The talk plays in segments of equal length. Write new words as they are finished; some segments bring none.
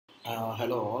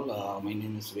Hello all, my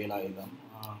name is Vela Idam,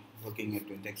 working at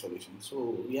Twintech Solutions.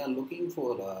 So we are looking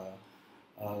for,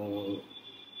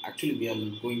 actually we are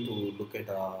going to look at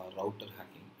router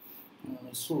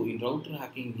hacking. So in router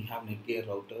hacking we have Netgear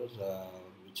routers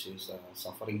which is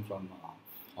suffering from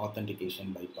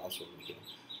authentication bypass over here.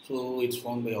 So it's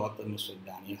found by author Mr.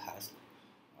 Daniel Hask.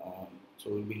 So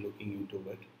we'll be looking into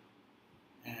it.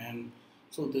 And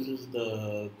so this is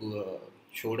the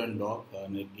Shodan doc,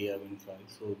 Netgear Win5.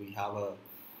 So we have a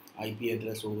IP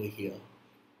address over here.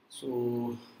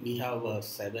 So we have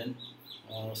seven,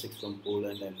 six from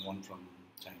Poland and one from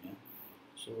China.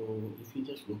 So if you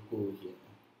just look over here,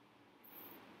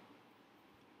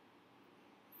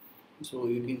 so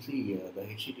you can see the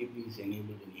HTTP is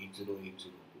enabled in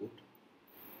 8080 port.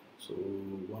 So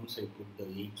once I put the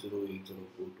 8080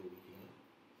 port over here,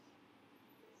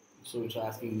 so it's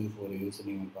asking me for a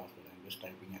username and password. I'm just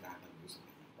typing a random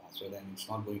username and password, and it's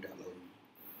not going to allow me.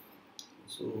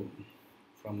 So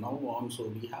from now on, so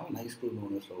we have a nice tool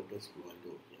known as RouterSploit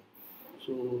over here.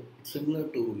 So it's similar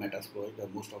to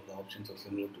Metasploit. Most of the options are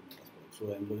similar to Metasploit.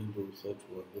 So I'm going to search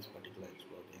for this particular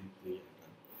exploit M3,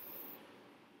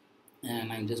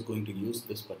 and I'm just going to use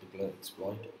this particular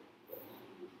exploit.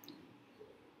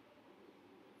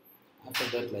 After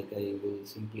that, like I will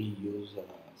simply use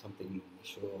something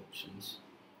show options,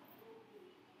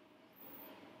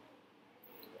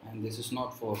 and this is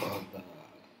not for the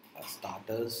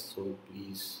starters, so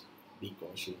please be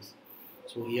cautious.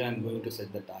 So here I'm going to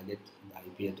set the target,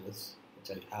 the IP address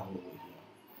which I have over here,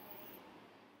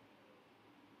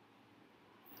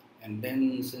 and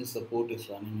then since the port is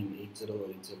running in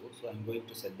 8080, so I'm going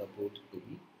to set the port to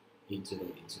be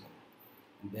 8080,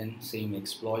 and then same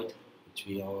exploit which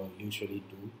we usually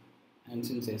do, and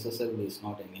since SSL is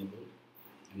not enabled,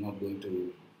 I'm not going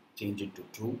to change it to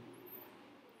true.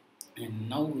 And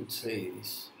now it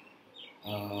says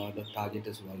the target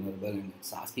is vulnerable and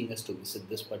it's asking us to visit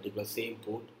this particular same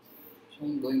port. So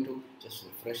I'm going to just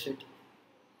refresh it.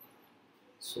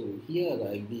 So here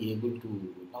I'll be able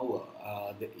to now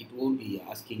it won't be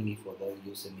asking me for the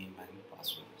username and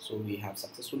password. So we have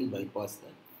successfully bypassed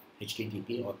the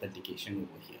HTTP authentication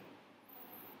over here.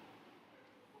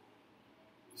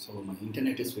 So my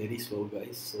internet is very slow,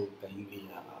 guys, so kindly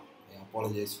I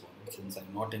apologize for it since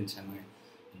I'm not in Chennai,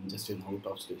 I'm just in out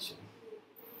of station.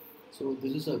 So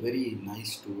this is a very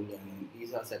nice tool, and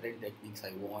these are certain techniques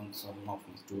I want some of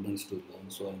my students to learn,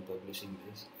 so I'm publishing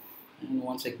this. And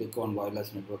once I click on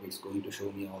wireless network, it's going to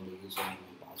show me all the username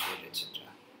and password, etc.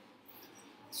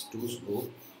 It's too slow.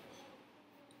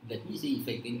 Let me see if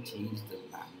I can change the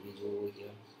language over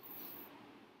here.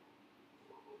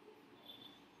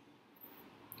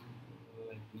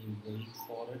 Let me wait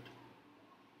for it.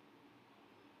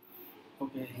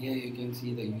 Okay, here you can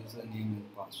see the username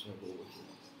and password over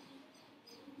here.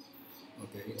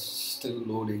 Okay, it's still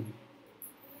loading,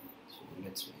 so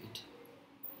let's wait.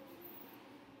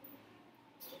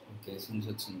 Okay, since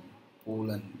it's in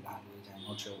Poland language, I'm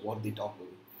not sure what they talk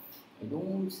about. I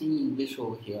don't see English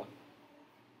over here.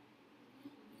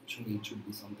 Actually, it should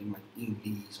be something like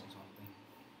English or something.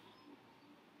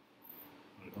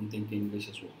 I don't think English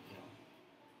is over here.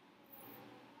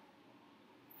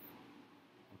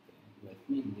 Okay, let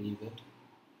me leave it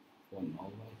for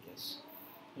now, I guess.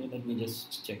 Okay, let me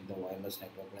just check the wireless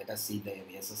network. Let us see the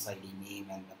SSID name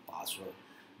and the password,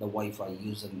 the Wi-Fi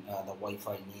user, the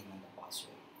Wi-Fi name and the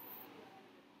password.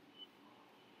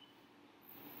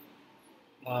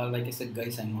 Like I said,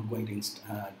 guys, I'm not going to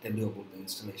tell you about the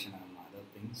installation and other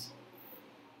things.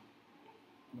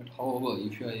 But however,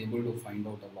 if you are able to find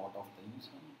out a lot of things,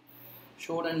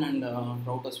 Shodan and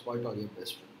RouterSploit are your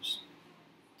best friends.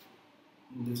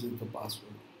 This is the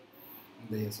password,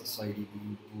 the SSID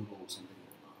boot or something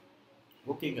like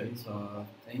that. Okay, guys,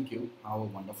 thank you. Have a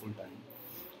wonderful time.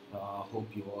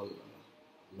 Hope you all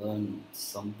learn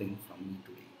something from me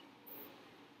today.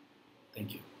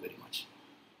 Thank you very much.